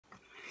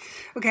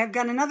Okay, I've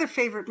got another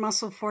favorite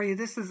muscle for you.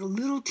 This is a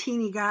little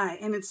teeny guy,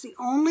 and it's the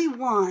only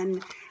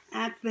one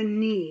at the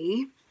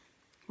knee,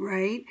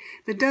 right?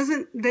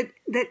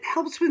 That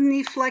helps with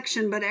knee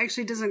flexion, but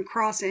actually doesn't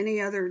cross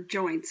any other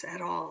joints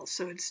at all.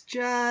 So it's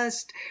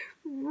just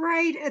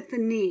right at the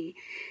knee.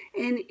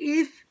 And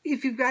if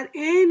you've got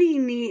any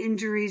knee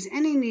injuries,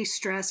 any knee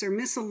stress or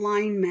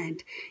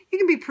misalignment, you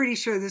can be pretty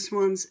sure this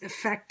one's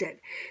affected.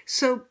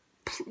 So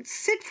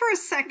sit for a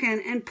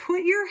second and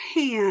put your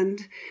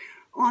hand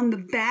on the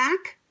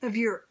back of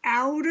your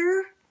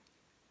outer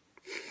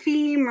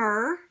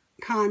femur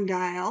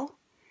condyle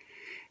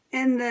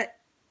and the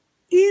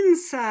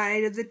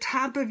inside of the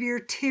top of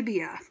your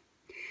tibia.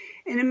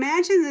 And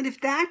imagine that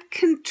if that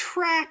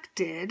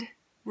contracted,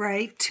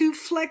 right, to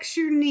flex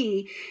your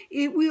knee,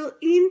 it will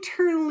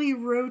internally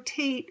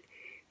rotate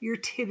your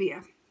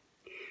tibia,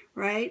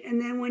 right?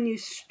 And then when you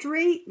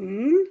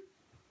straighten,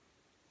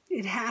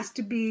 it has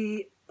to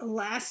be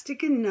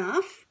elastic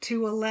enough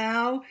to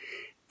allow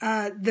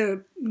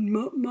the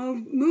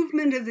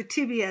movement of the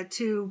tibia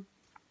to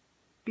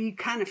be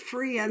kind of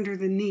free under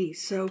the knee.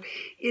 So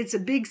it's a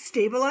big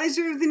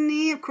stabilizer of the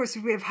knee. Of course,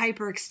 if we have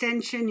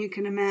hyperextension, you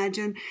can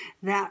imagine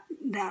that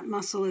that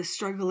muscle is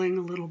struggling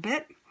a little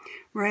bit,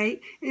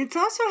 right? It's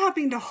also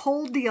helping to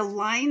hold the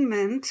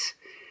alignment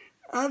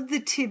of the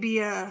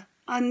tibia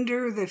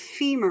under the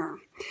femur.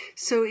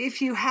 So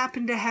if you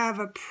happen to have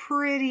a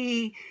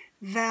pretty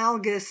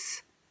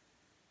valgus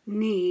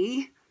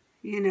knee,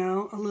 you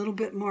know, a little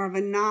bit more of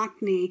a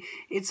knock knee,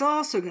 it's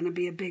also going to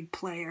be a big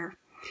player.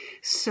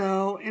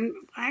 So, and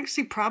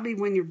actually probably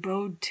when you're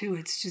bowed too,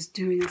 it's just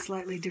doing a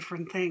slightly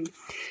different thing.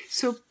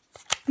 So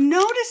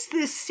notice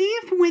this, see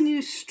if when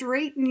you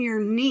straighten your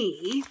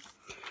knee,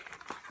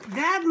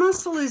 that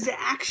muscle is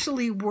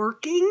actually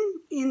working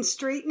in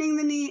straightening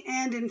the knee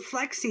and in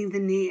flexing the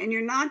knee, and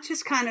you're not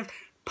just kind of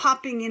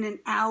popping in and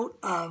out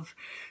of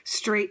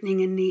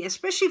straightening a knee,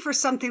 especially for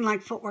something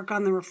like footwork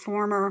on the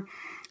reformer,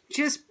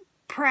 just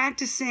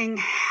practicing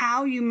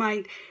how you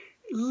might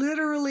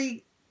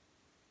literally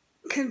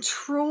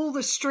control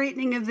the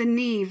straightening of the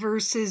knee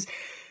versus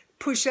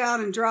push out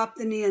and drop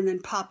the knee and then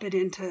pop it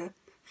into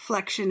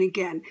flexion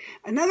again.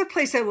 Another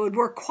place that would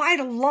work quite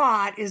a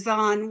lot is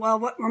on, well,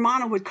 what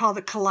Romana would call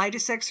the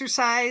Pilates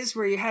exercise,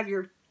 where you have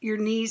your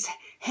knees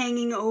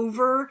hanging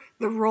over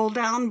the roll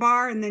down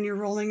bar and then you're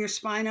rolling your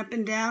spine up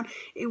and down.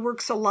 It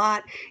works a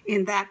lot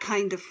in that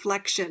kind of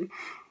flexion.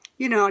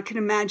 You know, I can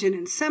imagine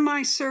in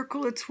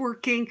semicircle it's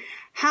working.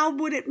 How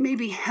would it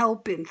maybe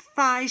help in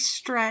thigh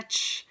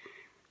stretch,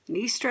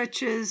 knee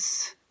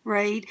stretches,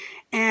 right?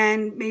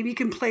 And maybe you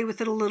can play with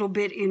it a little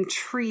bit in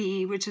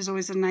tree, which is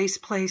always a nice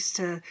place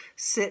to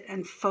sit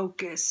and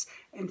focus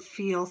and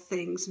feel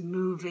things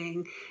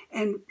moving.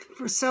 And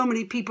for so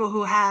many people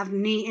who have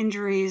knee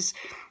injuries,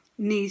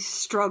 knee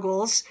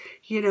struggles,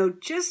 you know,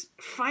 just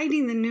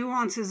finding the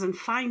nuances and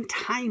fine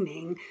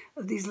timing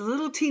of these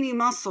little teeny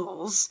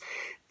muscles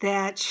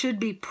that should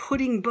be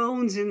putting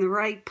bones in the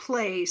right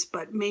place,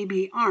 but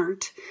maybe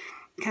aren't,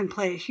 can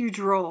play a huge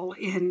role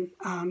in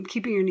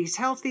keeping your knees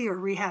healthy or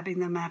rehabbing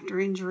them after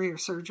injury or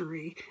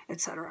surgery,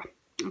 etc.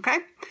 Okay?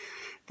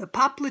 The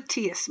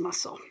popliteus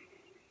muscle.